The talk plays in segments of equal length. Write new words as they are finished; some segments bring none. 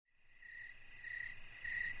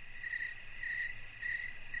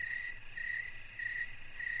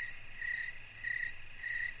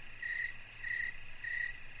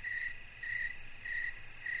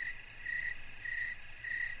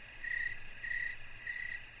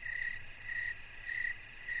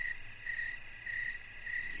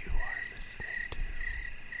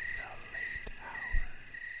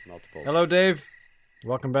Apples. Hello, Dave.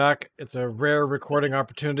 Welcome back. It's a rare recording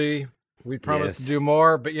opportunity. We promised to Yes. do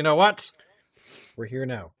more, but you know what? We're here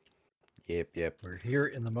now. Yep. We're here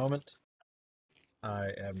in the moment.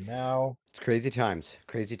 I am now It's crazy times.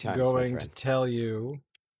 Crazy times, my going to friend. tell you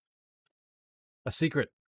a secret.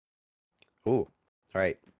 Ooh. All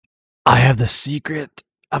right. I have the secret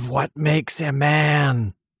of what makes a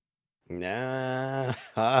man. Nah.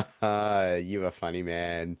 You a funny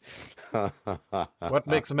man. What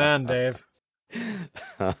makes a man, Dave?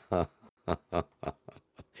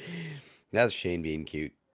 That's Shane being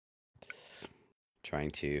cute.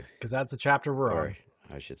 Trying to, Because that's the chapter we're or on.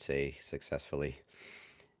 I should say, successfully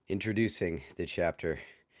introducing the chapter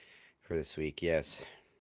for this week. Yes.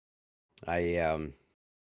 I um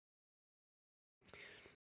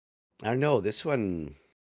I don't know. This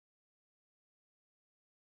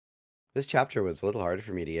chapter was a little harder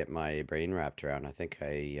for me to get my brain wrapped around. I think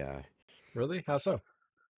Really? How so?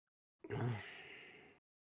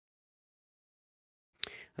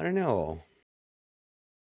 I don't know.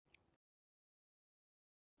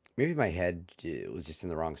 Maybe my head was just in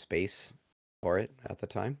the wrong space for it at the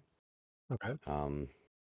time. Okay. Um,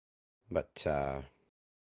 but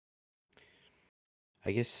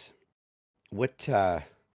I guess what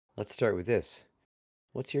let's start with this.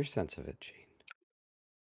 What's your sense of it, Gene?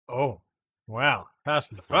 Oh, wow.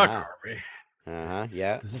 Passing the buck, Uh-huh. are we? Uh-huh.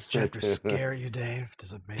 Yeah. Does this chapter scare you, Dave?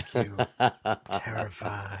 Does it make you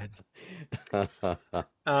terrified?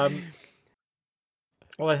 Um,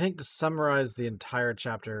 Well, I think to summarize the entire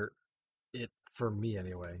chapter, it for me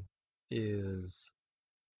anyway, is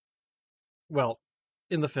well,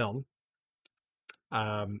 in the film,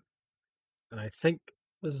 um, and I think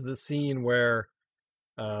this is the scene where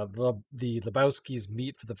the Lebowskis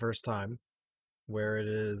meet for the first time, where it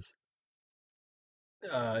is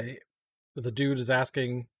uh, the dude is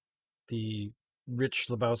asking the rich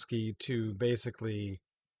Lebowski to basically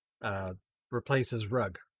uh, replace his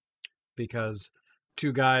rug because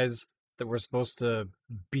two guys that were supposed to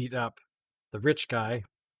beat up the rich guy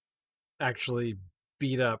actually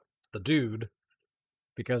beat up the dude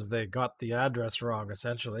because they got the address wrong,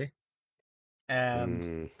 essentially. And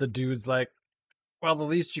Mm, the dude's like, well, the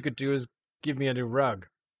least you could do is give me a new rug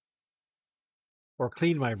or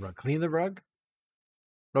clean my rug. Clean the rug?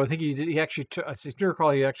 No, I think he did. He actually took. I seem to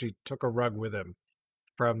recall he actually took a rug with him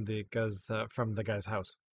from the guy's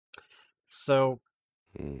house. So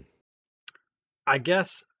mm, I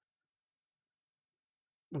guess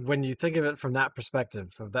when you think of it from that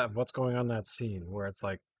perspective of that, what's going on in that scene, where it's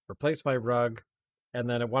like replace my rug, and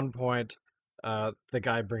then at one point, the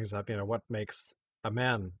guy brings up, what makes a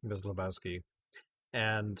man, Ms. Lebowski,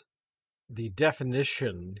 and the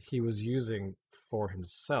definition he was using for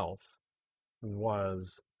himself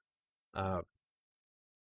was uh,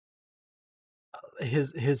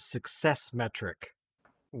 his success metric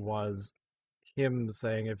was him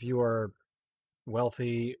saying if you are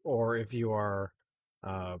wealthy or if you are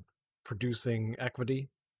uh, producing equity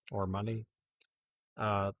or money,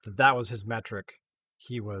 that was his metric.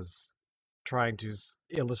 He was trying to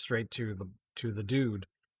illustrate to the dude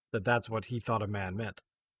that that's what he thought a man meant.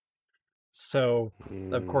 So,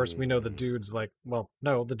 of course, we know the mm. dude's like, well,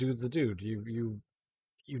 no, the dude's the dude. You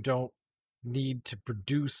don't need to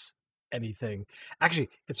produce anything. Actually,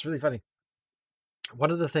 it's really funny.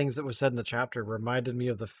 One of the things that was said in the chapter reminded me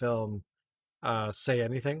of the film Say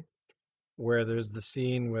Anything, where there's the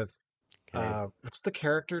scene with Okay. what's the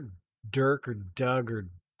character Dirk or Doug or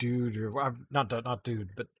Dude or not Dude,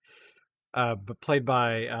 but played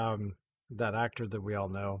by that actor that we all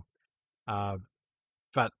know. Uh,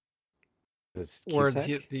 but Was where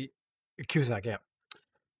Cusack? the Cusack, yeah,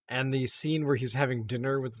 and the scene where he's having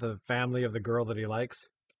dinner with the family of the girl that he likes,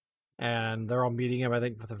 and they're all meeting him, I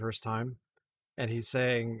think, for the first time, and he's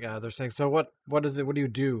saying, they're saying, so what is it? What do you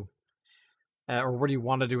do, or what do you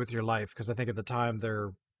want to do with your life? Because I think at the time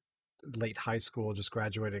they're late high school, just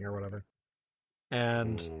graduating or whatever,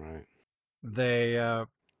 and All right. they are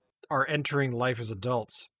entering life as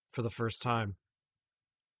adults for the first time.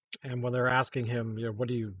 And when they're asking him, what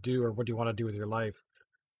do you do or what do you want to do with your life?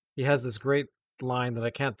 He has this great line that I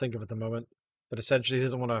can't think of at the moment, but essentially he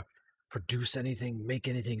doesn't want to produce anything, make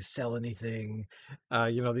anything, sell anything.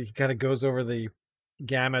 He kind of goes over the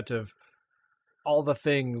gamut of all the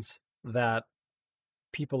things that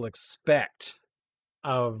people expect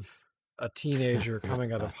of a teenager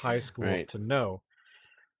coming out of high school Right. to know.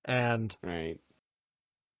 And Right.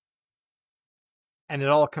 and it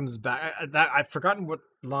all comes back that I've forgotten what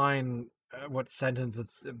line what sentence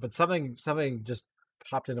it's but something just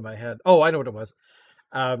popped into my head. Oh, I know what it was.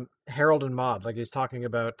 Harold and Maude, like he's talking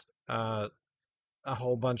about a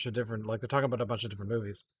whole bunch of different, like they're talking about a bunch of different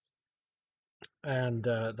movies, And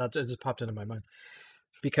that just popped into my mind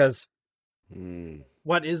because Mm,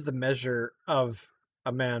 what is the measure of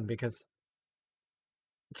a man? Because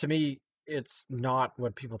to me, it's not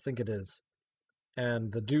what people think it is,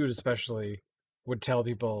 and the dude especially would tell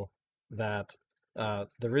people that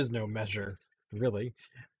there is no measure, really.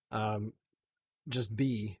 Um, just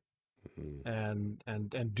be mm,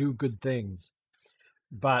 and do good things.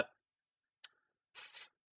 But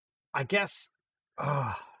I guess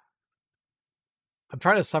uh, I'm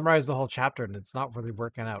trying to summarize the whole chapter, and it's not really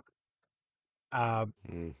working out. Uh,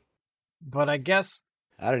 mm. but I guess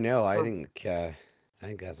I don't know. for I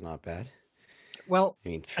think that's not bad. well, I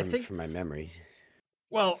mean, I think from my memory.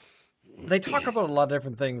 well they talk about a lot of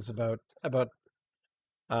different things about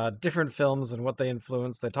different films and what they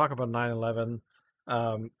influence. They talk about 9/11,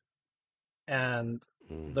 um, and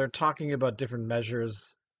Mm, they're talking about different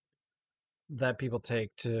measures that people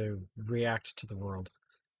take to react to the world.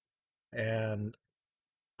 And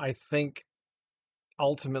I think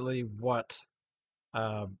ultimately, what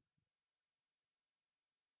uh,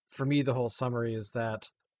 for me, the whole summary is that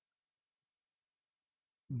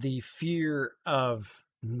the fear of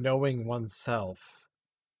knowing oneself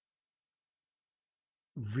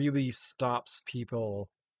really stops people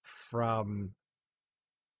from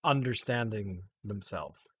understanding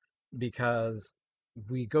themselves because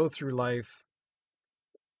we go through life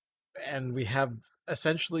and we have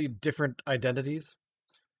essentially different identities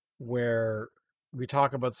where we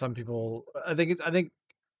talk about some people. I think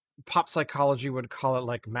pop psychology would call it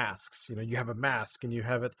like masks. You have a mask and you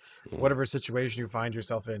have it mm, whatever situation you find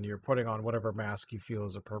yourself in, you're putting on whatever mask you feel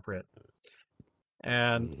is appropriate.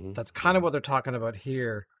 And mm, that's kind of mm, what they're talking about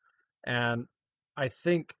here. And I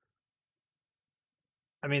think,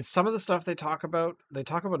 I mean, some of the stuff they talk about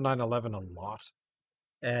 9/11 a lot,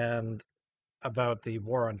 and about the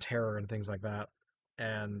war on terror and things like that.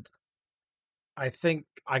 And I think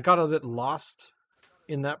I got a bit lost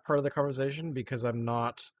in that part of the conversation because I'm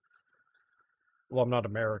not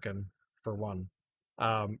American for one.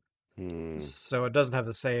 Um, mm. so it doesn't have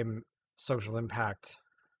the same social impact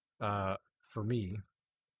uh, for me.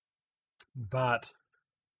 But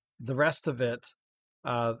the rest of it,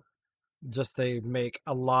 uh, just they make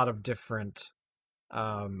a lot of different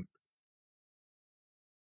um,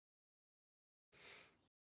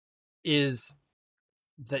 is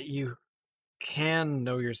that you can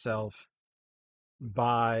know yourself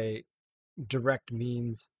by direct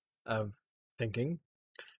means of thinking,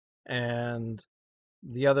 and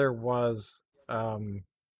the other was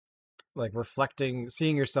like reflecting,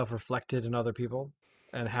 seeing yourself reflected in other people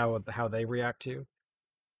and how they react to you,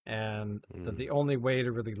 and that Mm. the only way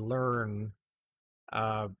to really learn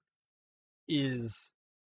uh, is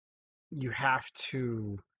you have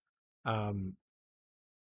to um,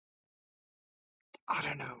 I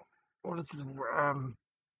don't know what is the,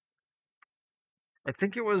 I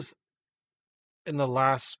think it was in the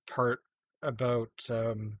last part about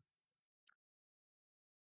that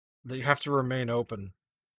you have to remain open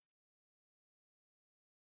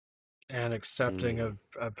and accepting Mm.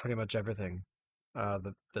 of pretty much everything.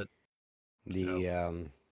 That you know,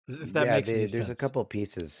 The if that yeah, makes any there's a sense. couple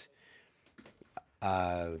pieces.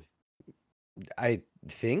 Uh, I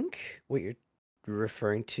think what you're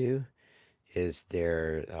referring to is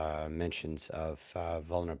their mentions of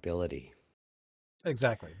vulnerability.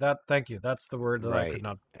 Exactly. That. Thank you. That's the word that I could Right.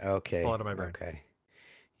 not pull Okay. out of my brain. Okay.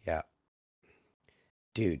 Yeah.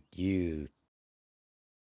 Dude, you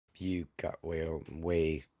got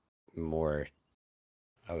way more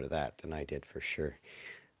out of that than I did for sure.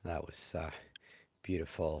 That was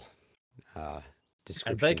beautiful uh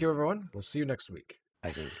And thank description. you, everyone. We'll see you next week. I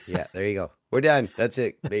think. Yeah, there you go. We're done. That's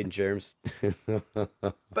it. Made in germs.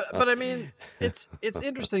 But I mean, it's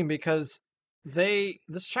interesting because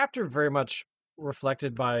this chapter very much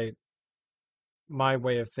reflected by my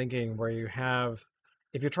way of thinking, where you have,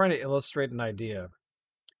 if you're trying to illustrate an idea,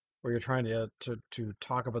 where you're trying to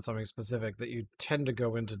talk about something specific, that you tend to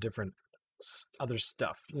go into different other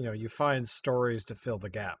stuff. You find stories to fill the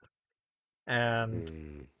gap. And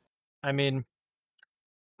Mm, I mean,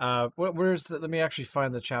 where's let me actually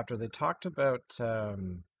find the chapter they talked about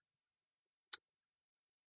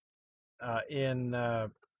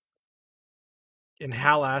in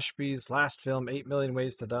Hal Ashby's last film, 8 Million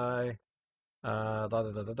Ways to Die. Da, da,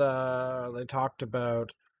 da, da, da. They talked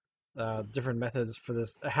about different methods for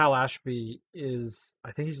this. Hal Ashby is,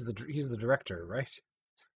 I think he's the director, right?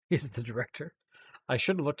 He's the director. I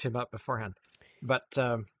should have looked him up beforehand, but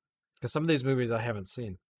because some of these movies I haven't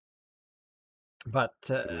seen. But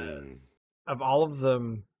mm, of all of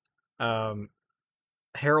them, um,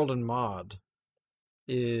 Harold and Maude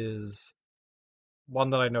is one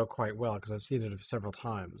that I know quite well because I've seen it several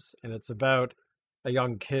times, and it's about a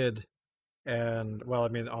young kid. And well, I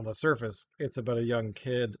mean, on the surface, it's about a young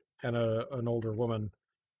kid and an older woman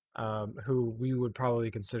who we would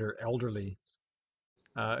probably consider elderly,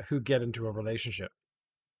 who get into a relationship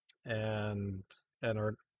and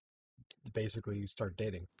are basically start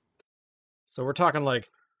dating. So we're talking like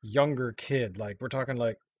younger kid, like we're talking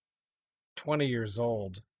like 20 years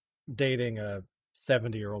old dating a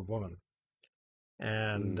 70-year-old woman.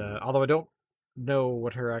 And Mm. although I don't know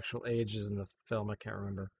what her actual age is in the film, I can't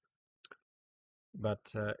remember.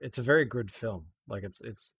 But it's a very good film. Like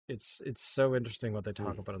it's so interesting what they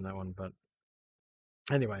Mm. talk about in that one. But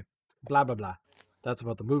anyway, blah blah blah. That's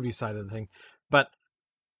about the movie side of the thing. But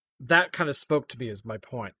that kind of spoke to me as my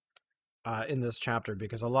point in this chapter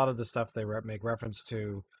because a lot of the stuff they make reference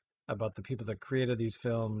to about the people that created these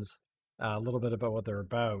films, a little bit about what they're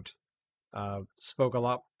about, spoke a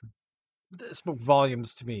lot, spoke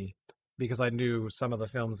volumes to me because I knew some of the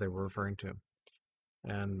films they were referring to,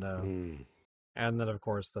 and Mm. then of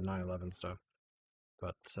course the 9/11 stuff.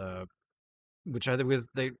 But which I think was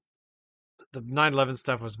the 9/11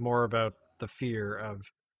 stuff was more about the fear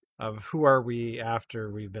of who are we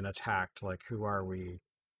after we've been attacked, like who are we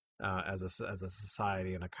as a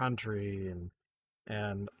society and a country,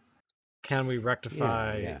 and can we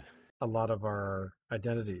Yeah, rectify yeah, a lot of our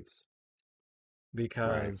identities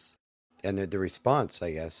right. because And the response,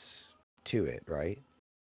 I guess, to it, right?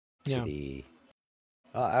 To yeah the,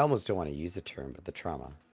 I almost don't want to use the term, but the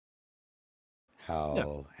trauma. yeah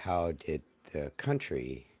How did the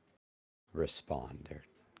country respond? They're,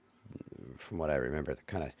 from what I remember, they're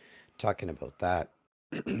kind of talking about that.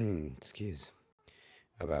 Excuse,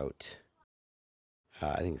 about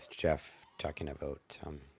I think it's Jeff talking about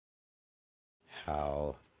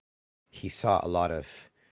how he saw a lot of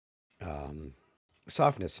um,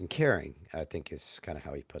 softness and caring. I think is kind of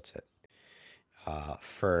how he puts it,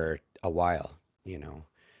 for a while. You know,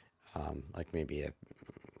 like maybe a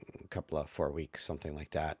couple of 4 weeks, something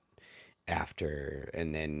like that. After,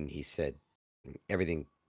 and then he said everything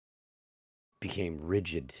became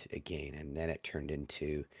rigid again, and then it turned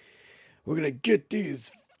into we're gonna get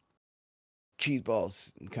these cheese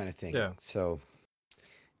balls kind of thing. yeah. So,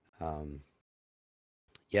 um,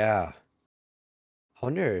 yeah, I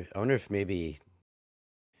wonder if maybe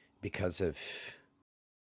because of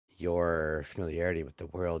your familiarity with the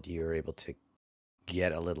world, you were able to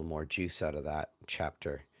get a little more juice out of that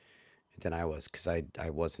chapter than I was, because I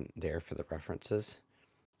wasn't there for the references.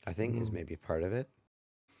 I think is Mhm. maybe part of it.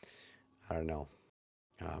 I don't know,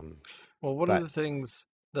 um, Well, one of but the things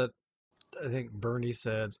that I think Bernie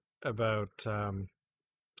said about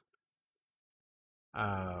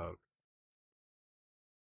uh,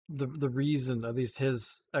 the reason, at least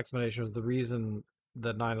his explanation was the reason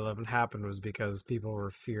that 9/11 happened was because people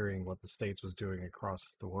were fearing what the states was doing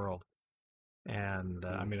across the world. And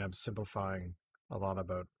I mm, mean, I'm simplifying a lot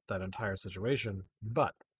about that entire situation,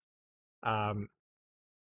 but um,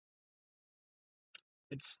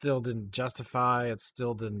 it still didn't justify. It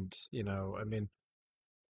still didn't, I mean,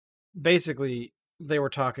 basically, they were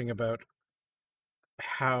talking about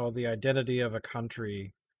how the identity of a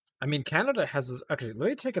country. I mean, Canada has this, actually. Let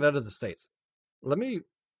me take it out of the states. Let me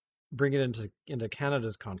bring it into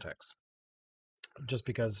Canada's context, just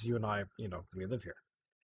because you and I, we live here.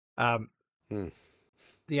 Um, mm,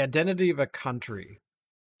 the identity of a country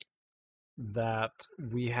that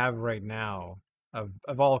we have right now,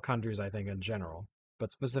 of all countries, I think in general,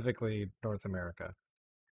 but specifically North America,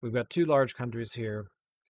 we've got two large countries here.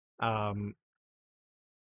 Um,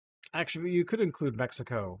 Actually, you could include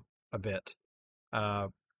Mexico a bit, uh,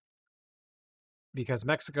 because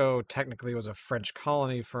Mexico technically was a French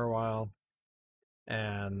colony for a while,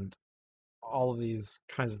 and all of these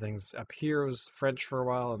kinds of things up here was French for a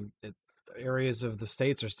while, and areas of the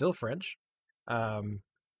states are still French, um,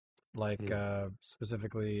 like mm.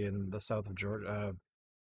 specifically in the south of Georgia,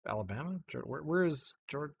 Alabama. Where is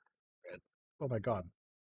Georgia? Oh my God,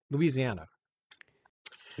 Louisiana.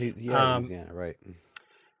 Yeah, Um, Louisiana, right?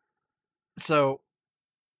 so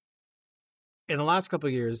in the last couple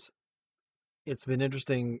of years, it's been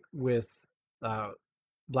interesting with uh,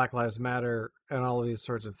 Black Lives Matter and all of these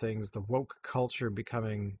sorts of things, the woke culture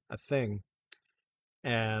becoming a thing.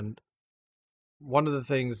 And one of the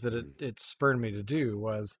things that Mm, it spurred me to do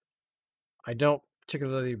was I don't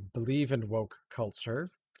particularly believe in woke culture.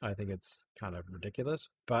 I think it's kind of ridiculous,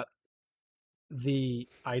 but the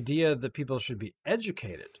idea that people should be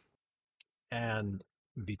educated and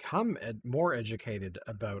become more educated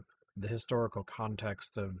about the historical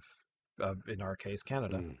context of in our case,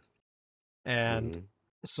 Canada, mm, and mm-hmm.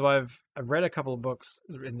 So I've read a couple of books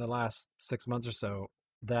in the last 6 months or so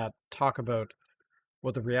that talk about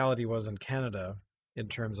what the reality was in Canada in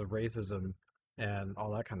terms of racism and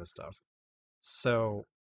all that kind of stuff. So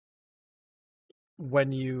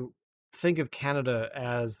when you think of Canada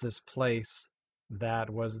as this place that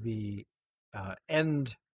was the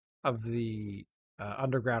end of the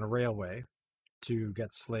Underground Railway to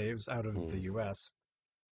get slaves out of the Mm, U.S.,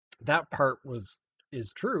 that part was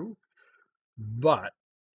is true, but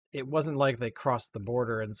it wasn't like they crossed the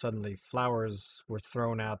border and suddenly flowers were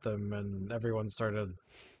thrown at them and everyone started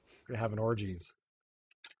having orgies.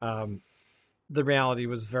 Um, the reality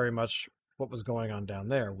was very much what was going on down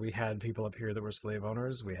there. We had people up here that were slave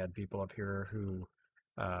owners. We had people up here who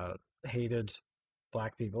uh, hated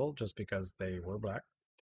black people just because they were black,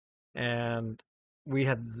 and we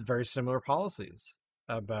had very similar policies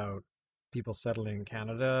about people settling in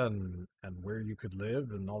Canada and where you could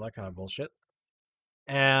live and all that kind of bullshit.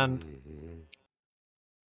 And mhm,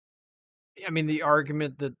 I mean, the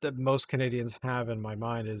argument that most Canadians have in my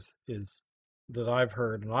mind is that I've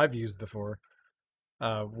heard and I've used before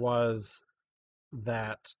was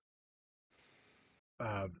that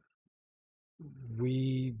uh,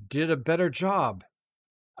 we did a better job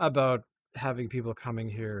about having people coming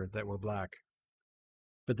here that were black.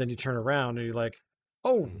 But then you turn around and you're like,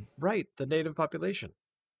 oh, mm. right, the native population.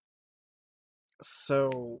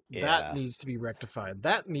 So that Yeah. needs to be rectified.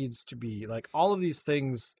 That needs to be like all of these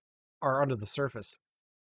things are under the surface.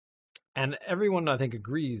 And everyone, I think,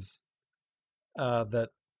 agrees that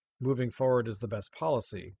moving forward is the best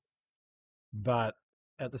policy. But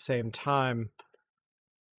at the same time,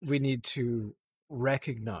 we need to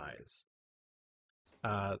recognize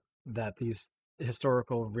uh, that these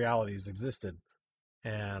historical realities existed,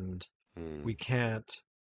 and Mm, we can't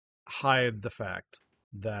hide the fact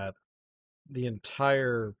that the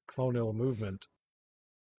entire colonial movement,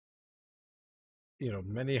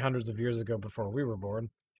 many hundreds of years ago before we were born,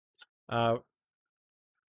 uh,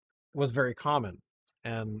 was very common.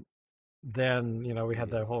 And then, we had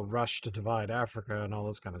mm, that whole rush to divide Africa and all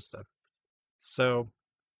this kind of stuff. So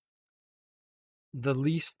the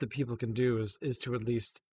least that people can do is to at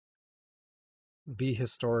least be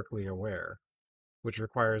historically aware, which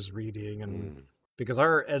requires reading. And mm, because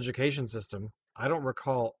our education system, I don't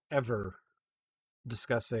recall ever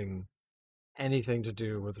discussing anything to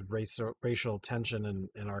do with racial tension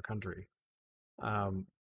in our country. Um,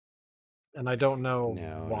 and I don't know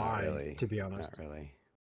no, not why, really. to be Not honest. really.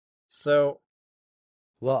 So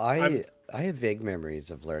Well, I'm I have vague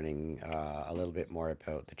memories of learning a little bit more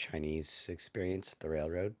about the Chinese experience, the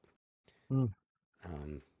railroad. mm,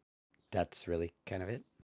 Um, that's really kind of it.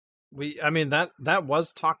 I mean that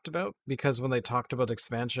was talked about because when they talked about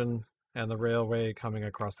expansion and the railway coming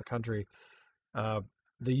across the country, uh,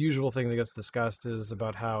 the usual thing that gets discussed is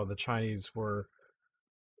about how the Chinese were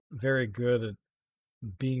very good at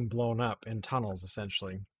being blown up in tunnels,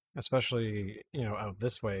 essentially, especially out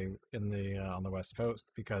this way in the on the west coast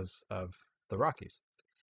because of the Rockies.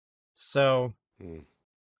 So Mm,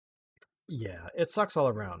 yeah, it sucks all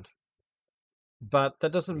around, but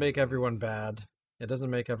that doesn't make mhm, everyone bad. It doesn't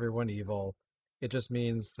make everyone evil. It just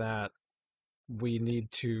means that we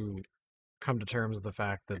need to come to terms with the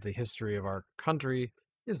fact that the history of our country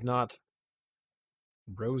is not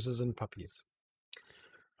roses and puppies.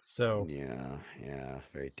 So, yeah, yeah,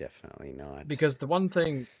 very definitely not. because the one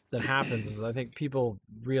thing that happens is I think people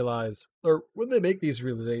realize, or when they make these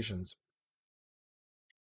realizations,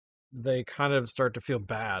 they kind of start to feel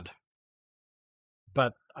bad.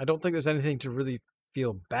 But I don't think there's anything to really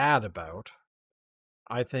feel bad about.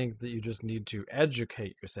 I think that you just need to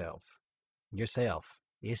educate yourself. Mm,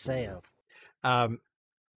 Yourself. Um,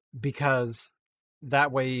 because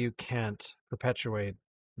that way you can't perpetuate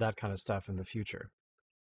that kind of stuff in the future.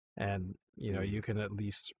 And, mm, you can at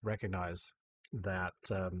least recognize that,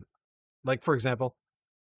 like, for example,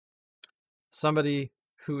 somebody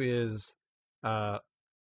who is uh,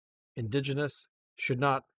 indigenous should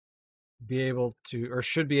not be able to, or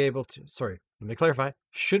should be able to, sorry, let me clarify,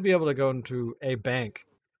 should be able to go into a bank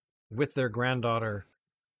with their granddaughter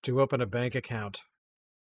to open a bank account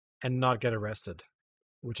and not get arrested,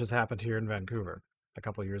 which has happened here in Vancouver a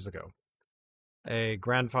couple of years ago. A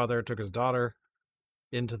grandfather took his daughter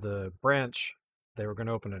into the branch. They were going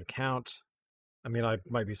to open an account. I mean, I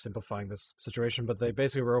might be simplifying this situation, but they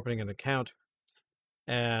basically were opening an account,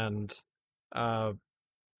 and uh,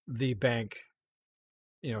 the bank,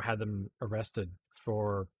 had them arrested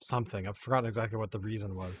for something. I've forgotten exactly what the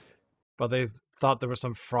reason was, but they thought there was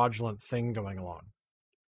some fraudulent thing going along.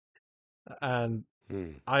 And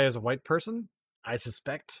mm, I, as a white person, I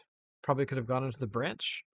suspect probably could have gone into the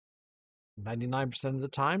branch, 99% of the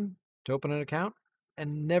time to open an account,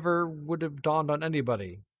 and never would have dawned on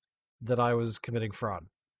anybody that I was committing fraud.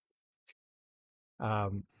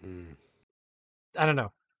 Um, Mm. I don't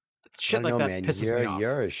know. I Shit don't like know, that man. pisses me off.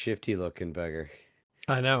 You're a shifty looking bugger.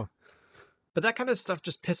 I know. But that kind of stuff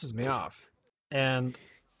just pisses me off. And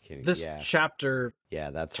this Yeah, chapter yeah,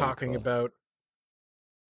 that's talking uncool. about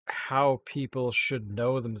how people should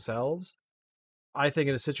know themselves, I think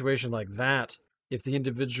in a situation like that, if the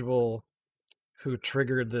individual who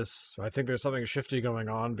triggered this, I think there's something shifty going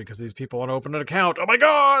on because these people want to open an account. Oh my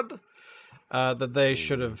god! That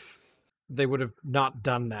Mm, they would have not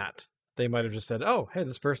done that. They might have just said, "Oh, hey,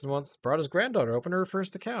 this person wants brought his granddaughter open her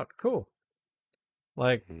first account. Cool."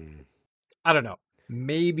 Like, mm. I don't know.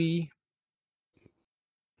 Maybe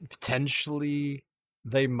potentially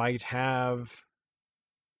they might have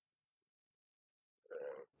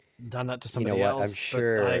done that to You know somebody what? I'm else, but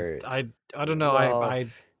I sure. I I don't know. Well, I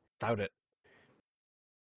doubt it.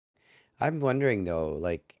 I'm wondering though,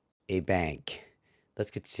 like a bank.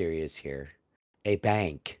 Let's get serious here. A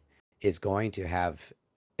bank is going to have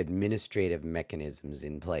administrative mechanisms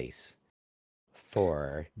in place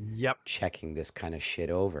for Yep. checking this kind of shit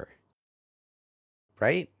over,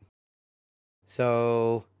 right?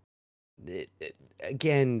 So,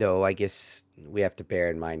 again, though, I guess we have to bear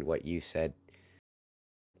in mind what you said.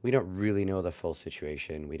 We don't really know the full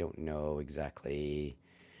situation. We don't know exactly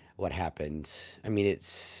what happened. I mean,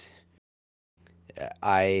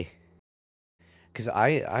 I, because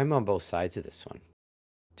I'm on both sides of this one.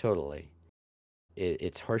 Totally.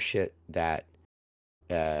 It's horseshit that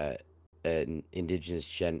uh, an indigenous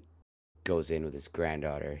gent goes in with his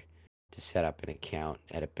granddaughter to set up an account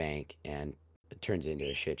at a bank and it turns into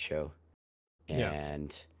a shit show. Yeah.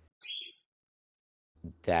 And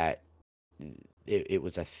that it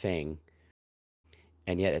was a thing.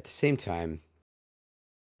 And yet at the same time,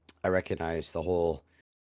 I recognize the whole,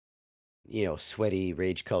 sweaty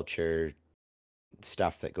rage culture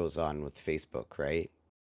stuff that goes on with Facebook, right?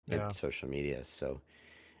 And Yeah. social media. So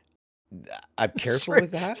I'm careful Sorry.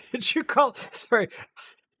 with that. Did you call sorry,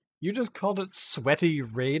 you just called it sweaty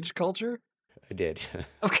rage culture? I did.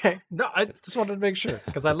 Okay. No, I just wanted to make sure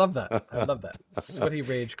because I love that. I All love that. Sweaty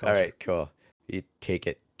rage culture. right, cool. You take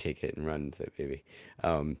it and run with it, baby.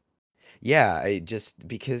 Um, yeah, I just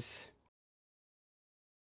because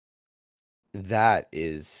that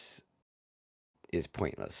is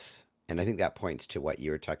pointless, and I think that points to what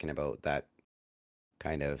you were talking about, that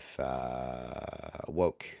kind of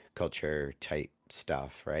woke culture type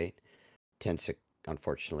stuff, right? Tends to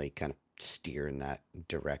unfortunately kind of steer in that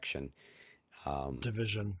direction. Um,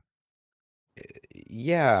 Division.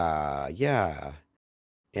 yeah, yeah,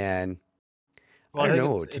 and I Well, I don't think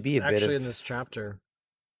know, to it's be a bit actually of in this chapter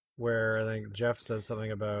where I think Jeff says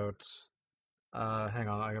something about hang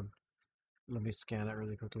on, let me scan it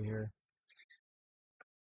really quickly here.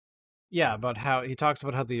 Yeah, about how he talks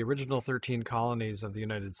about how the original 13 colonies of the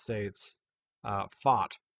United States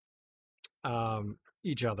fought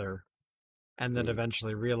each other and then mm,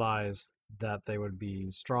 eventually realized that they would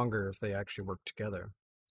be stronger if they actually worked together.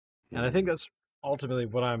 And I think mm, that's ultimately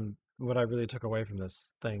what I really took away from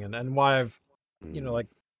this thing, and why I've mm, like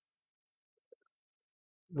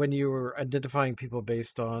when you were identifying people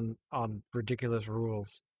based on ridiculous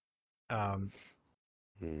rules, um,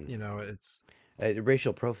 mm. it's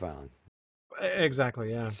Racial profiling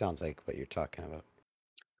exactly, yeah, sounds like what you're talking about.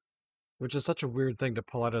 which is such a weird thing to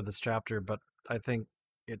pull out of this chapter, but I think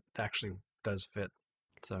it actually does fit.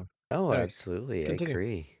 So, Oh, anyway, absolutely. I continue.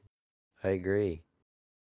 agree. I agree.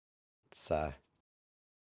 It's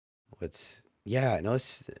what's yeah, no,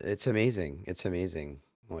 it's amazing. It's amazing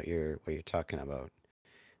what you're talking about.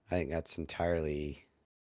 I think that's entirely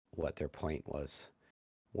what their point was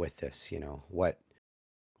with this,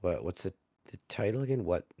 what's the title again?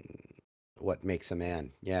 What makes a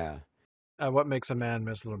man? Yeah. What makes a man,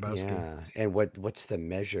 Miss Lebowski? Yeah. And what's the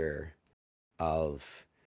measure of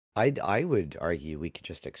I would argue we could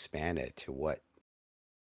just expand it to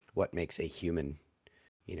what makes a human,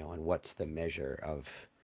 and what's the measure of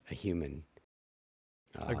a human,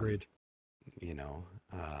 um, Agreed. you know.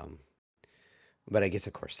 Um, but I guess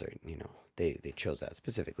of course they chose that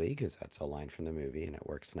specifically because that's a line from the movie and it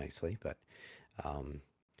works nicely. But um,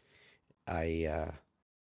 I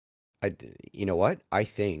you know what? I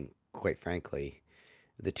think quite frankly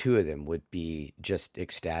the two of them would be just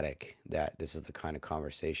ecstatic that this is the kind of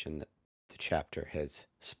conversation that the chapter has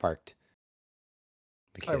sparked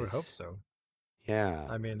I would hope because so. yeah,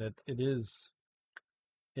 I mean,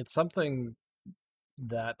 it's something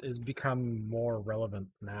that has become more relevant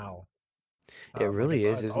now. it Like really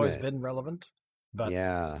is, it's isn't always it? been relevant, but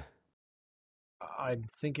Yeah. I'm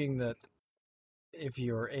thinking that if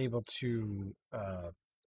you're able to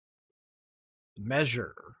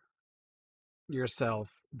measure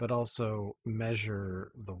yourself, but also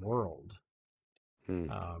measure the world, Hmm.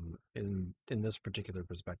 in this particular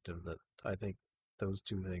perspective, that I think those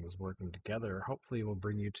two things working together hopefully will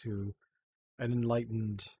bring you to an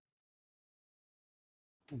enlightened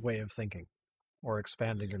way of thinking, or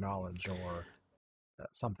expanding your knowledge, or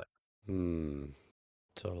something. Hmm.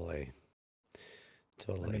 Totally.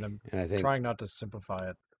 I mean, Totally. I'm And I think, trying not to simplify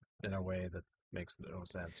it in a way that makes no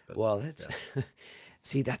sense, but well, that's yeah,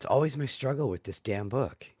 see, that's always my struggle with this damn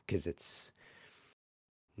book because it's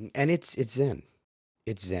Zen.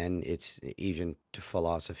 It's Zen. It's even to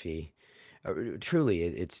philosophy. Truly,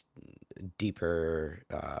 it's deeper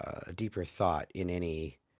thought in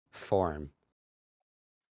any form.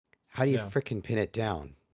 How do you yeah, frickin' pin it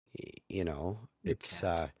down? You know, you it's can't.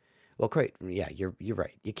 well, quite yeah. You're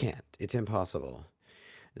right. You can't. It's impossible.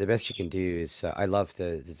 The best you can do is I love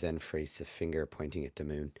the Zen phrase, the finger pointing at the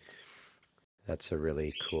moon. That's a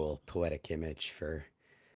really cool poetic image for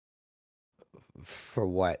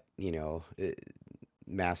what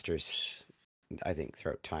masters. I think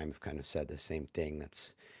throughout time have kind of said the same thing.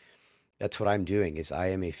 That's what I'm doing. Is I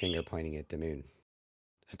am a finger pointing at the moon.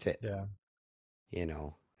 That's it. Yeah, You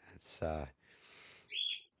know, that's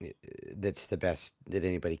that's the best that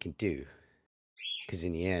anybody can do. Because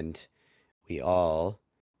in the end, we all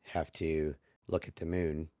have to look at the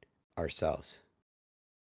moon ourselves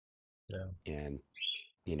yeah, and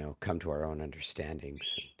come to our own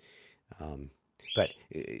understandings. But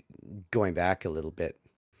going back a little bit,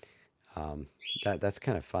 um, that's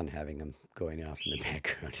kind of fun having them going off in the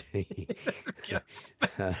background. yeah.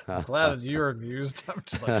 I'm glad you're amused. I'm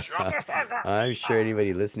just like, shut the fuck up. I'm sure Ah!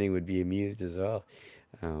 anybody listening would be amused as well.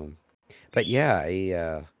 Um, but yeah,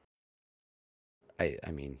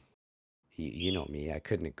 I mean, you know me, I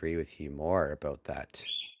couldn't agree with you more about that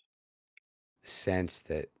sense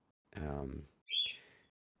that um,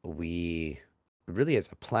 we really,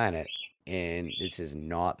 as a planet, and this is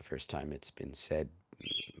not the first time it's been said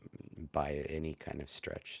by any kind of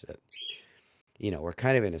stretch, that, we're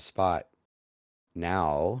kind of in a spot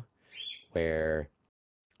now where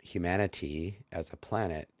humanity as a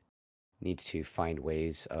planet needs to find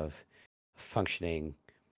ways of functioning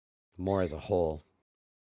more as a whole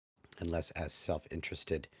and less as self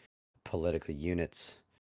interested political units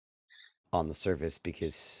on the surface,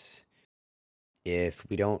 because if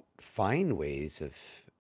we don't find ways of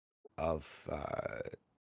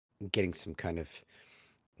getting some kind of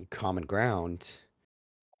common ground,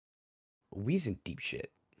 we's in deep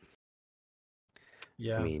shit.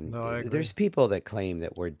 I Yeah, mean, no, I agree. there's people that claim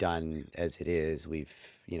that we're done as it is.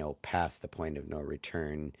 We've, passed the point of no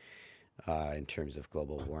return in terms of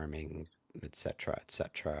global warming, et cetera, et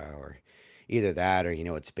cetera. Or either that, or,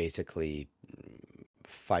 it's basically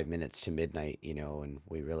 5 minutes to midnight, and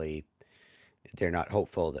they're not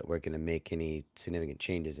hopeful that we're going to make any significant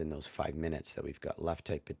changes in those 5 minutes that we've got left,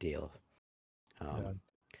 type of deal. Yeah, Um,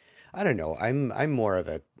 I don't know. I'm more of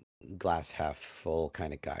a glass half full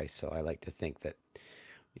kind of guy, so I like to think that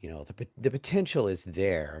the potential is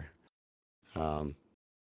there. Um,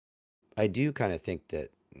 I do kind of think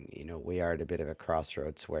that we are at a bit of a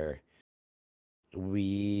crossroads where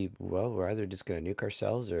we're either just gonna nuke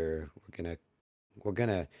ourselves, or we're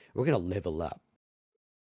gonna level up,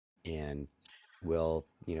 and we'll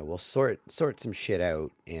sort some shit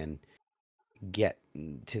out and get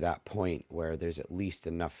to that point where there's at least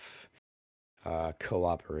enough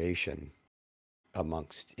cooperation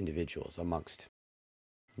amongst individuals, amongst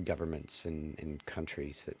governments and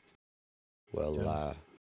countries, that will yeah, uh,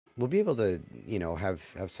 we'll be able to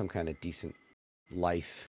have some kind of decent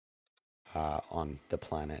life on the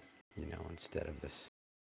planet, instead of this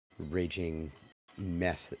raging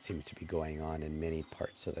mess that seems to be going on in many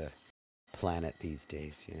parts of the planet these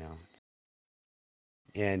days.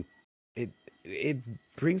 And it it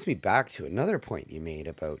brings me back to another point you made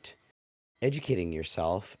about educating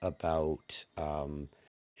yourself about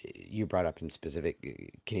you brought up in specific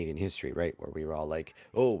Canadian history, right? Where we were all like,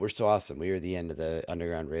 "Oh, we're so awesome. We were the end of the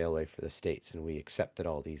Underground Railway for the States, and we accepted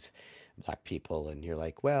all these black people." And you're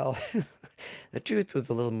like, "Well, the truth was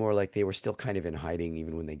a little more like they were still kind of in hiding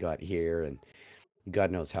even when they got here, and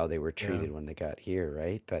God knows how they were yeah, treated when they got here,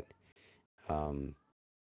 right?" But um,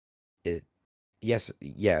 it, yes,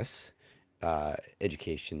 yes,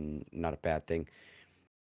 education not a bad thing,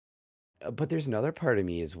 but there's another part of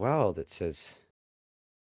me as well that says,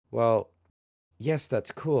 well, yes,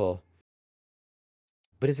 that's cool,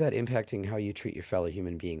 but is that impacting how you treat your fellow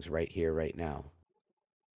human beings right here, right now?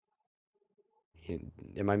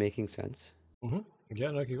 Am I making sense? hmm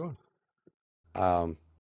yeah. No, keep going. Um,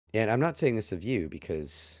 And I'm not saying this of you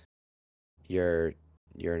because you're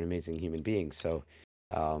you're an amazing human being. So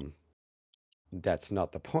um, that's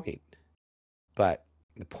not the point. But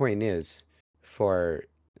the point is for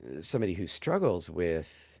somebody who struggles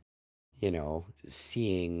with,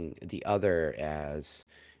 seeing the other as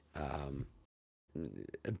um,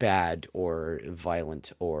 bad or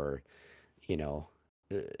violent or, you know,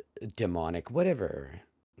 uh, demonic,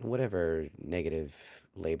 whatever negative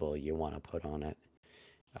label you want to put on it.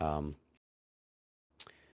 Um,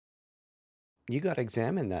 you got to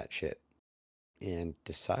examine that shit and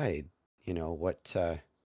decide, what,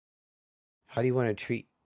 how do you want to treat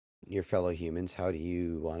your fellow humans? How do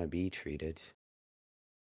you want to be treated?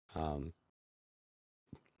 Um,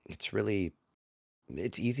 it's really,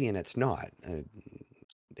 it's easy and it's not.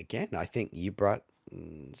 Again, I think you brought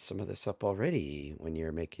some of this up already when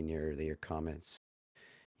you're making your comments.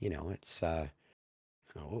 It's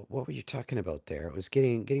what were you talking about there? It was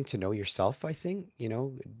getting to know yourself, I think,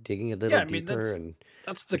 digging a Yeah, little I mean deeper and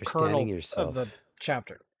that's the understanding kernel of the yourself.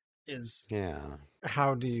 chapter is Yeah.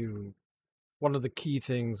 how do you one of the key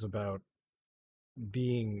things about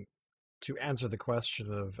being to answer the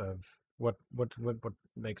question of what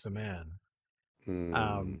makes a man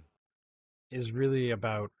um Hmm. is really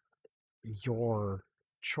about your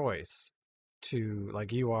choice to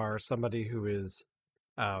like you are somebody who is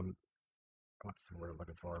um what's the word I'm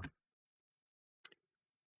looking for,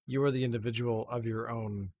 you are the individual of your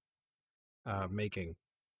own making.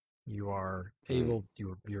 You are Hmm. able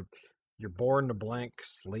you're born a blank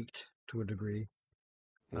slate to a degree.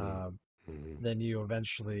 Hmm. uh, Hmm. then you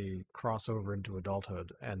eventually cross over into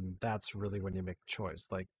adulthood, and that's really when you make the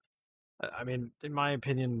choice. Like I mean, in my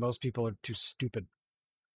opinion, most people are too stupid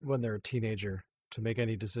when they're a teenager to make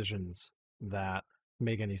any decisions that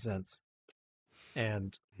make any sense.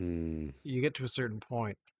 And Hmm. you get to a certain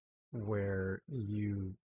point where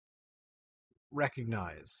you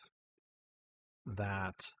recognize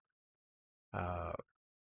that uh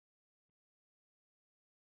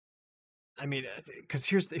I mean, because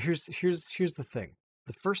here's the thing.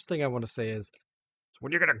 The first thing I want to say is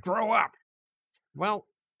when you're gonna grow up. Well,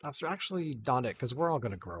 that's actually not it, because we're all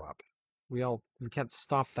gonna grow up. We can't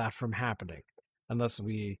stop that from happening unless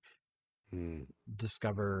we Hmm.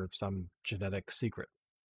 discover some genetic secret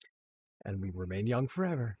and we remain young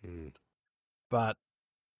forever. Hmm. But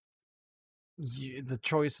the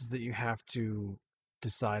choices that you have to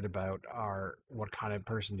decide about are what kind of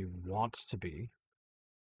person you want to be,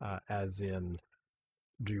 as in,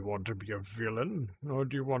 do you want to be a villain or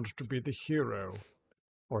do you want to be the hero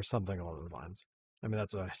or something along those lines. I mean,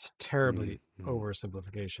 that's a Hmm. terribly Hmm.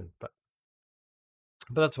 oversimplification, but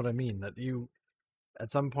that's what I mean. That you,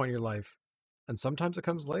 at some point in your life, and sometimes it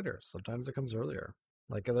comes later, sometimes it comes earlier.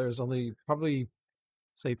 Like there's only probably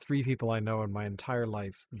say three people I know in my entire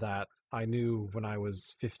life that I knew when I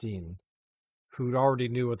was 15 who already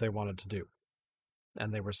knew what they wanted to do.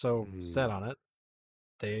 And they were so Hmm. set on it,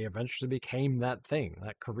 they eventually became that thing,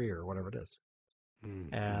 that career, whatever it is. Hmm.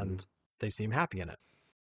 Hmm. And they seem happy in it,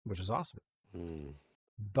 which is awesome. Hmm.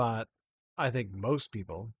 But I think most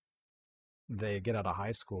people, they get out of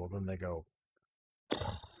high school, then they go,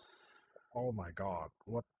 oh my God,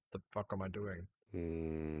 what the fuck am I doing?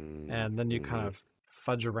 Hmm. And then you kind Hmm. of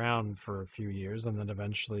fudge around for a few years and then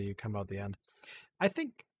eventually you come out the end. I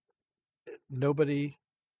think nobody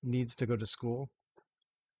needs to go to school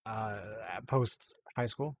uh, post high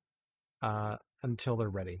school uh, until they're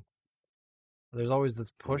ready. There's always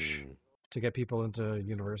this push Hmm. to get people into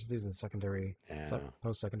universities and secondary, Yeah.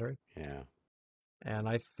 post secondary. Yeah. And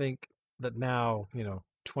I think that now,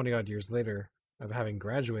 20 odd years later of having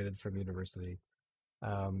graduated from university,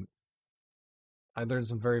 um, I learned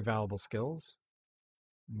some very valuable skills,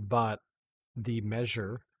 but the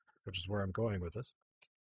measure, which is where I'm going with this,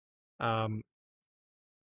 um,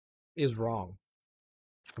 is wrong.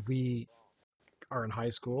 We are in high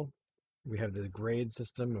school, we have the grade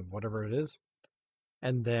system of whatever it is,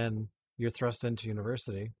 and then you're thrust into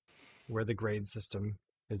university where the grade system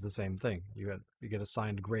is the same thing. You get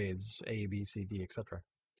assigned grades A, B, C, D, etc.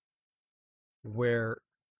 Where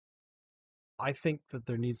I think that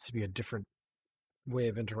there needs to be a different way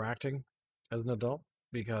of interacting as an adult,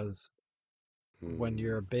 because when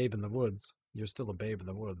you're Hmm. a babe in the woods, you're still a babe in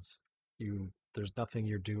the woods. There's nothing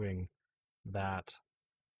you're doing that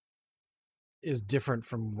is different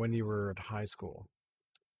from when you were at high school.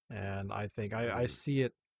 And I think I Hmm. see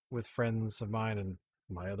it with friends of mine and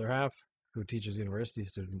my other half who teaches university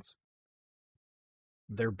students.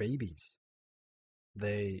 They're babies.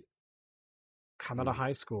 They come out of Hmm.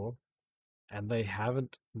 high school and they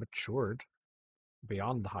haven't matured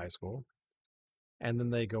beyond the high school. and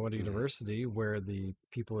then they go into Mm, university where the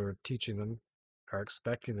people who are teaching them are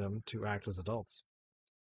expecting them to act as adults.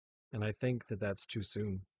 And I think that that's too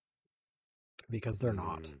soon because they're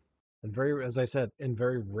not. mm, And very, as I said, in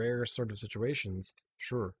very rare sort of situations,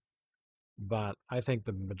 sure. But I think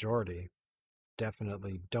the majority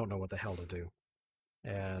definitely don't know what the hell to do.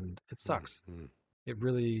 And it mm, sucks. mm. It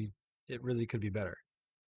really, it really could be better.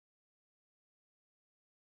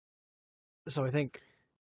 So I think,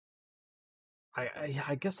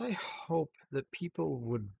 I guess I hope that people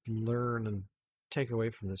would learn and take away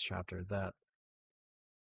from this chapter that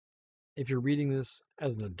if you're reading this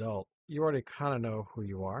as an adult, you already kind of know who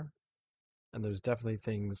you are. And there's definitely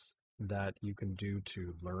things that you can do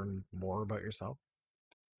to learn more about yourself.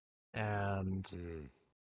 And, Mm.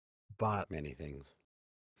 but Many things.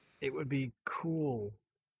 it would be cool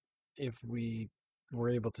if we were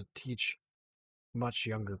able to teach much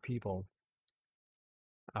younger people.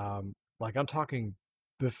 Like I'm talking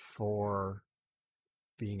before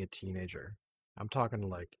being a teenager. I'm talking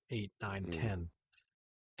like 8, 9, Mm, 10,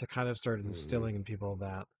 to kind of start mm, instilling in people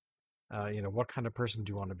that, what kind of person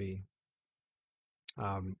do you want to be?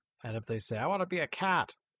 And if they say, I want to be a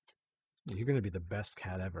cat, you're going to be the best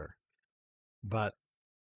cat ever. But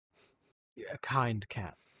a kind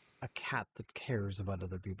cat, a cat that cares about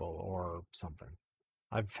other people or something.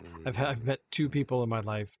 I've mm, met two people in my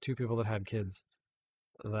life, two people that had kids.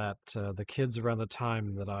 That the kids around the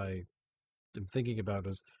time that I am thinking about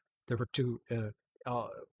is there were two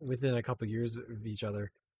within a couple of years of each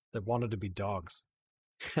other that wanted to be dogs,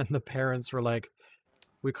 and the parents were like,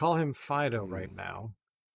 "We call him Fido mm. right now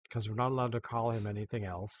because we're not allowed to call him anything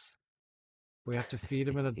else. We have to feed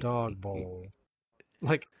him in a dog bowl."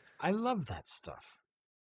 Like, I love that stuff,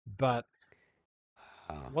 but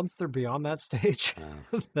uh, once they're beyond that stage, uh,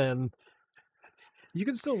 then you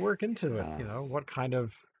can still work into it. uh,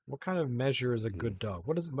 What kind of measure is a mm, good dog?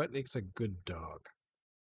 What makes a good dog?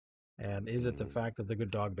 And is it the mm, fact that the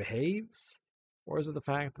good dog behaves, or is it the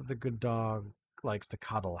fact that the good dog likes to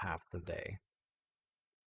cuddle half the day?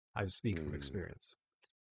 I speak from mm. experience.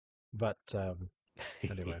 But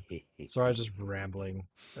anyway, sorry, I was just rambling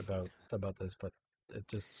about this, but it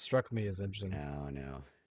just struck me as interesting. No, no.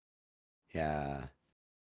 Yeah.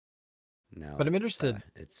 No, But I'm interested.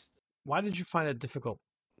 it's Why did you find it difficult?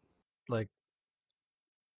 Like,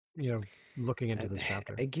 you know, looking into uh, this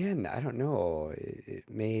chapter. again, I don't know. It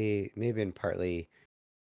may have been partly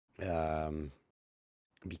um,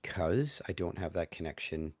 because I don't have that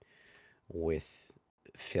connection with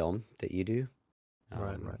film that you do.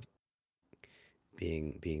 Right, Um, right.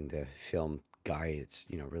 being the film guy, it's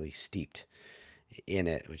really steeped in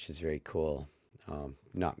it, which is very cool.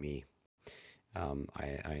 Not me.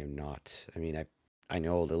 I am not. I mean, I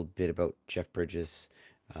know a little bit about Jeff Bridges,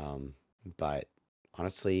 um, but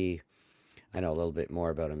honestly, I know a little bit more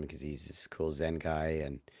about him because he's this cool Zen guy,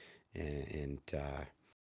 and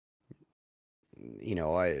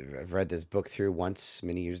I've read this book through once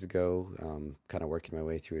many years ago. Kind of working my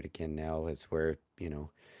way through it again now as we're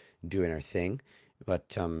doing our thing,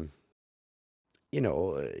 but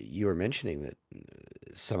you were mentioning that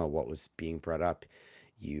some of what was being brought up,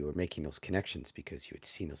 you were making those connections because you had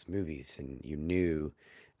seen those movies and you knew,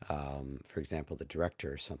 for example, the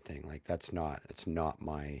director or something like that's not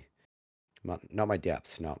not my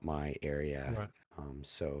depths, not my area. Right.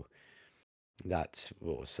 So that's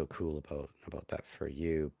what was so cool about that for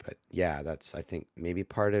you. But yeah, that's I think maybe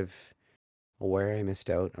part of where I missed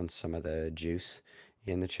out on some of the juice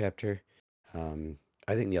in the chapter. Um,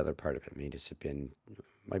 I think the other part of it may just have been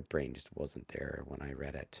my brain just wasn't there when I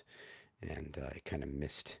read it, and I kind of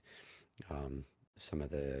missed um, some of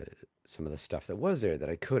the some of the stuff that was there that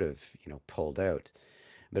I could have pulled out.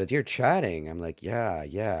 But as you're chatting, I'm like, yeah,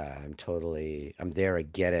 yeah, I'm there, I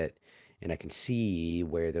get it, and I can see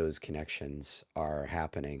where those connections are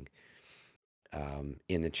happening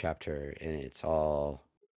in the chapter, and it's all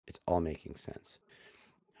making sense.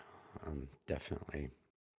 Definitely,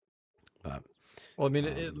 but Well, I mean,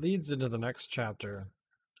 it um, leads into the next chapter,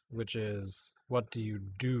 which is what do you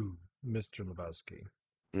do, Mr. Lebowski?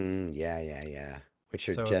 yeah, yeah, yeah, which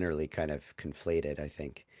are So it's generally kind of conflated, I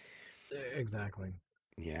think. exactly.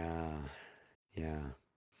 Yeah, yeah.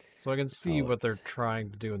 So I can see Oh, what they're it's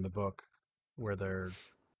trying to do in the book, where they're,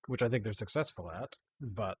 which I think they're successful at.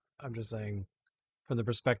 But I'm just saying, from the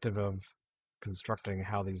perspective of constructing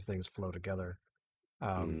how these things flow together,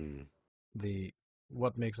 um, mm, the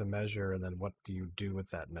what makes a measure, and then what do you do with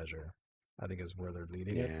that measure, I think is where they're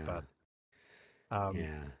leading it. yeah, But um,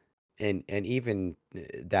 yeah. And even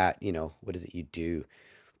that, what is it you do?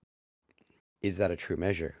 Is that a true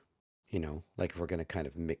measure? Like if we're gonna kind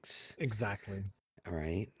of mix, exactly. all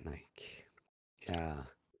right? Like. Yeah.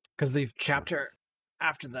 Because the chapter That's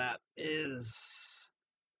after that is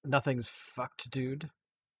Nothing's Fucked, Dude,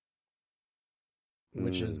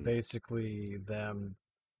 which is mm, basically them.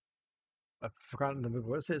 I've forgotten the movie.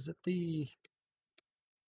 What is it? Is it the?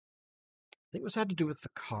 I think it was had to do with the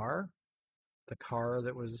car. The car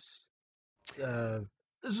that was. Uh,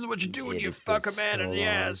 this is what you do when it you has been fuck a man, so and long.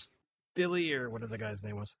 yes, Billy or whatever the guy's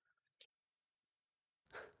name was.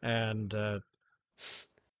 And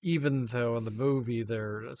even though in the movie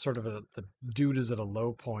they're sort of the dude is at a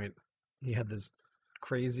low point, he had this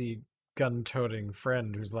crazy gun-toting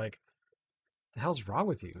friend who's like, "The hell's wrong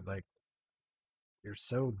with you? Like, you're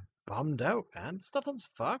so bummed out, man. Nothing's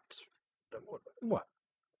fucked. What?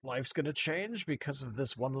 Life's gonna change because of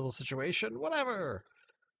this one little situation? Whatever."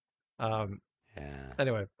 Um. Yeah.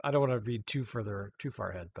 Anyway, I don't want to read too far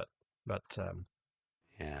ahead, but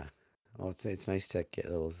Yeah. Well, it's nice to get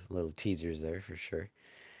little teasers there for sure.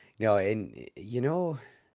 No, and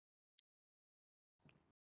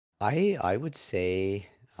I would say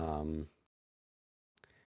um,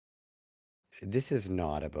 this is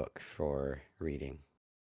not a book for reading.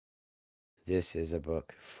 This is a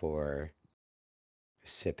book for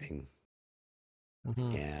sipping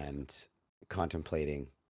mhm, and contemplating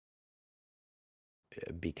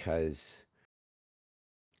because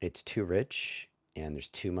it's too rich and there's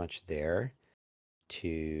too much there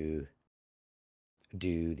to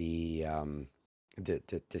do the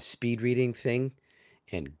speed reading thing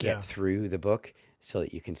and get yeah, through the book so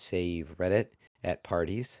that you can say you've read it at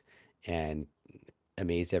parties and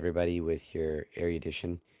amaze everybody with your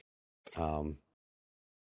erudition. Um,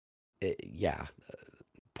 yeah,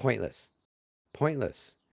 pointless,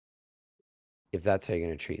 pointless if that's how you're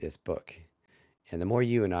going to treat this book. And the more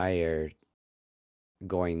you and I are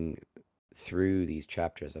going through these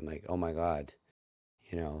chapters, I'm like, oh my God,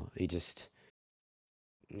 you just,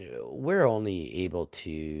 we're only able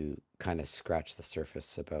to kind of scratch the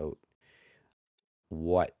surface about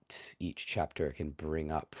what each chapter can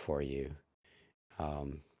bring up for you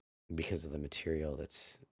um, because of the material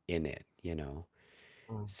that's in it.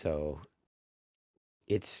 mm, So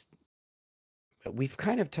it's, we've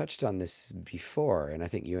kind of touched on this before, and I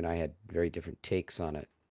think you and I had very different takes on it.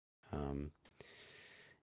 Um,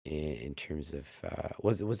 in terms of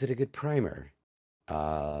was it a good primer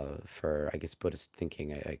for I guess Buddhist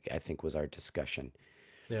thinking? I think was our discussion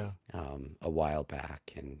yeah, a while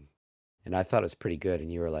back, and I thought it was pretty good.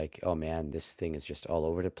 And you were like, "Oh man, this thing is just all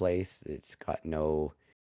over the place. It's got no,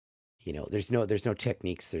 there's no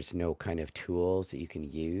techniques. There's no kind of tools that you can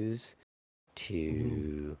use mhm.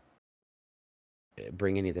 to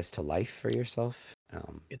bring any of this to life for yourself."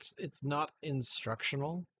 It's not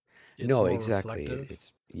instructional. It's No, more exactly. reflective,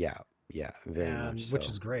 It's yeah, yeah, very much and which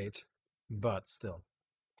so. is great, but still,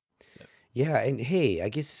 yeah, Yeah, and hey, I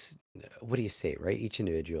guess what do you say, right? Each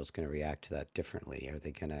individual is going to react to that differently. Are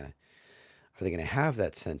they gonna have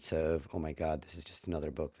that sense of, oh my God, this is just another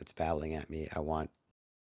book that's babbling at me. I want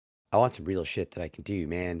some real shit that I can do,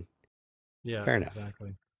 man. yeah, Fair enough.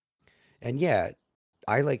 exactly. And yeah,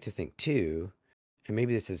 I like to think too, and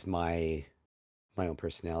maybe this is my own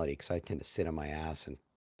personality because I tend to sit on my ass and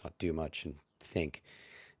not do much and think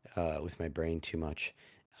with my brain too much.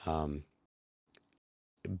 Um,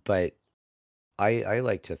 but I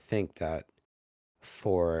like to think that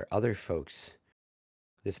for other folks,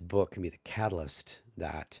 this book can be the catalyst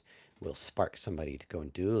that will spark somebody to go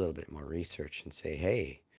and do a little bit more research and say,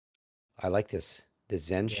 "Hey, I like this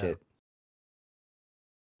Zen Yeah, shit.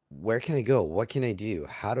 Where can I go? What can I do?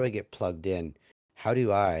 How do I get plugged in? How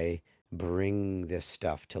do I bring this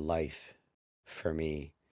stuff to life for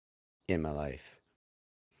me in my life?"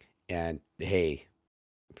 And hey,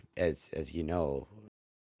 as you know,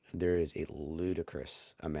 there is a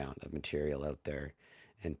ludicrous amount of material out there,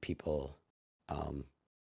 and people, um,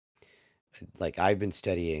 like I've been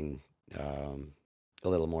studying um, a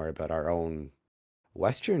little more about our own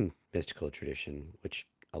Western mystical tradition, which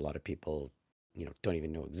a lot of people, don't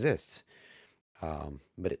even know exists.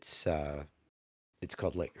 But it's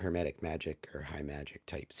called like Hermetic magic or high magic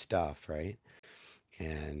type stuff, right?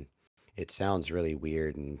 And it sounds really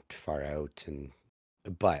weird and far out,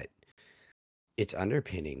 but its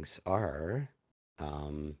underpinnings are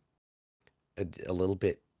um, a little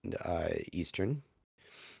bit Eastern,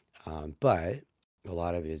 but a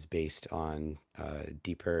lot of it is based on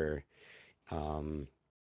deeper um,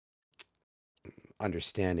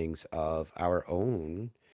 understandings of our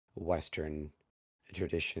own Western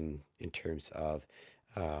tradition in terms of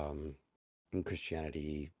um, in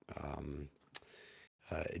Christianity,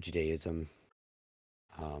 Judaism.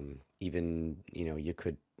 Even you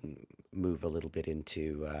could move a little bit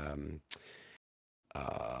into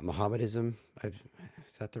Mohammedanism.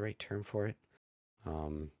 Is that the right term for it?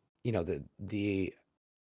 Um, the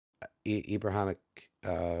Abrahamic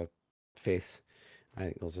uh, faiths. I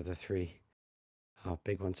think those are the three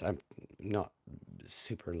big ones. I'm not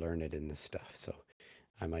super learned in this stuff, so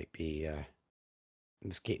I might be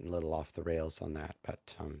skating a little off the rails on that.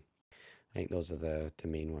 But I think those are the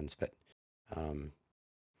main ones. But um,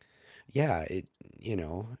 yeah,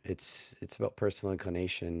 it's about personal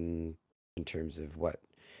inclination in terms of what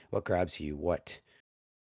grabs you,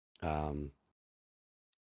 um,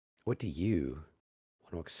 what do you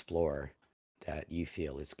want to explore that you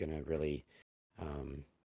feel is going to really um,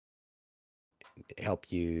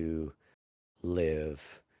 help you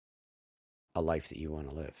live a life that you want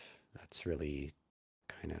to live. That's really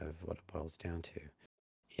kind of what it boils down to,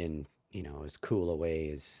 in as cool a way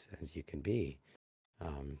as you can be.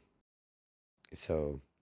 Um, so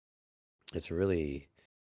it's really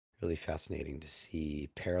fascinating to see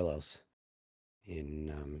parallels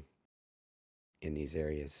in in these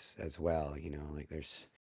areas as well. Like there's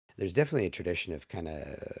definitely a tradition of kind of,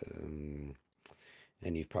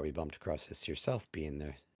 and you've probably bumped across this yourself, being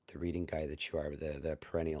the reading guy that you are, the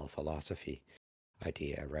perennial philosophy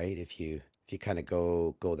idea, right? If you kind of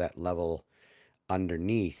go that level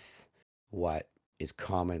underneath what is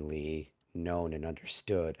commonly known and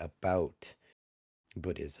understood about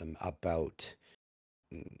Buddhism, about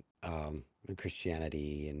um,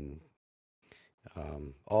 Christianity, and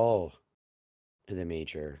all the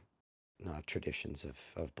major traditions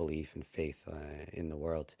of belief and faith in the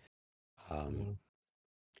world, um, Mhm.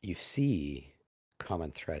 you see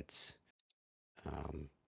common threads. Um,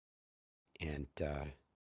 and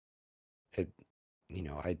it,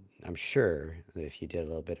 I'm sure that if you did a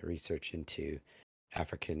little bit of research into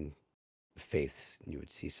African faiths, you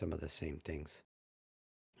would see some of the same things.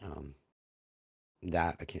 Um,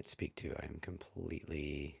 that I can't speak to. I'm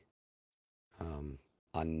completely um,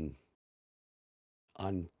 un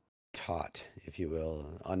untaught, if you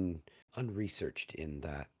will, unresearched in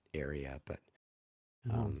that area. But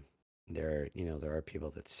Mhm. um, there are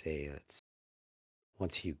people that say that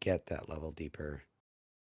once you get that level deeper,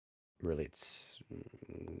 really, it's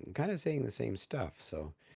kind of saying the same stuff.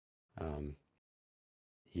 So um,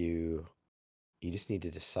 you you just need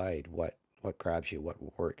to decide what grabs you,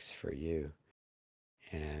 what works for you,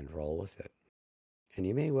 and roll with it. And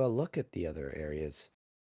you may well look at the other areas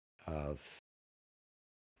of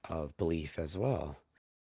belief as well.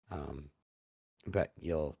 Um, but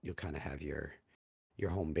you'll kind of have your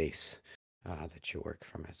home base that you work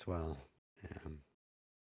from as well. Um,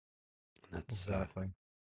 that's Exactly.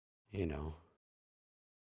 you know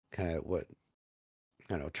kind of what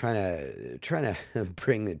I don't know, trying to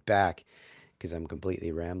bring it back because I'm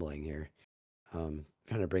completely rambling here.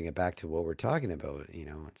 Trying to bring it back to what we're talking about.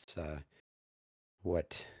 It's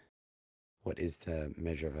what what is the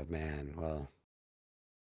measure of a man? Well,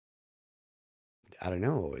 I don't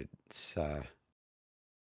know.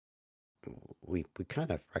 We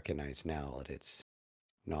kind of recognize now that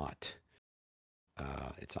not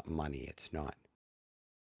it's not money. It's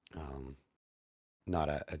um, not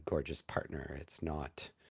a gorgeous partner. It's not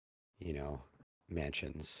you know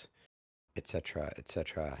mansions, etc.,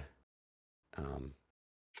 etc. Um,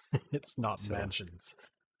 It's not so mansions.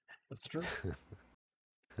 That's true.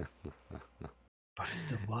 But I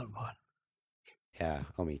still want one. yeah,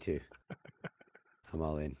 oh me too. I'm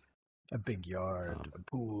all in. A big yard, Um, a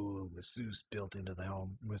pool, masseuse built into the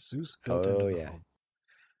home. Masseuse built into oh the yeah. home.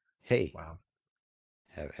 Hey, Wow.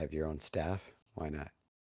 have your own staff. Why not?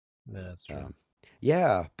 Yeah, that's true. Um,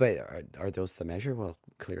 yeah, but are those the measure? Well,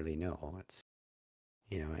 clearly no. It's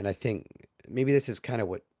and I think maybe this is kind of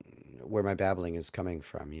where my babbling is coming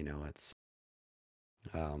from. It's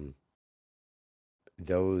um,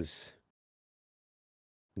 those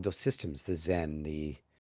those systems, the Zen, the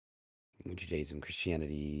Judaism,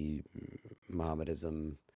 Christianity,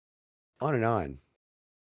 Mohammedanism, on and on.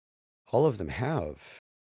 All of them have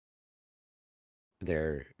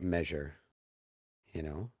their measure, you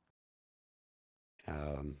know.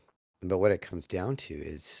 Um, but what it comes down to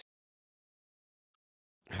is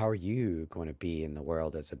how are you going to be in the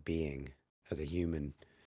world as a being, as a human?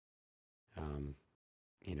 Um,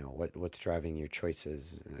 what's driving your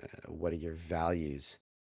choices? What are your values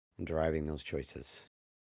driving those choices?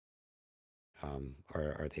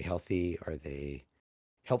 Are they healthy? Are they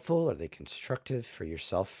helpful? Are they constructive for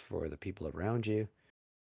yourself, for the people around you,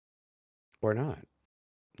 or not?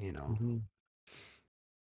 You know. Hmm.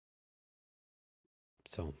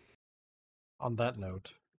 So On that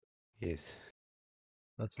note, yes,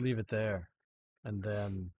 let's leave it there. And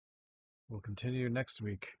then we'll continue next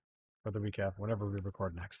week or the week after, whenever we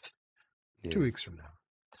record next. 2 weeks Yes. from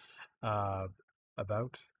now,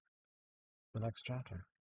 about the next chapter.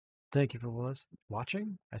 Thank you for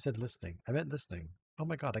watching. I said listening. I meant listening. Oh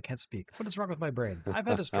my god, I can't speak. What is wrong with my brain? I've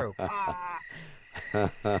had a stroke. Ah!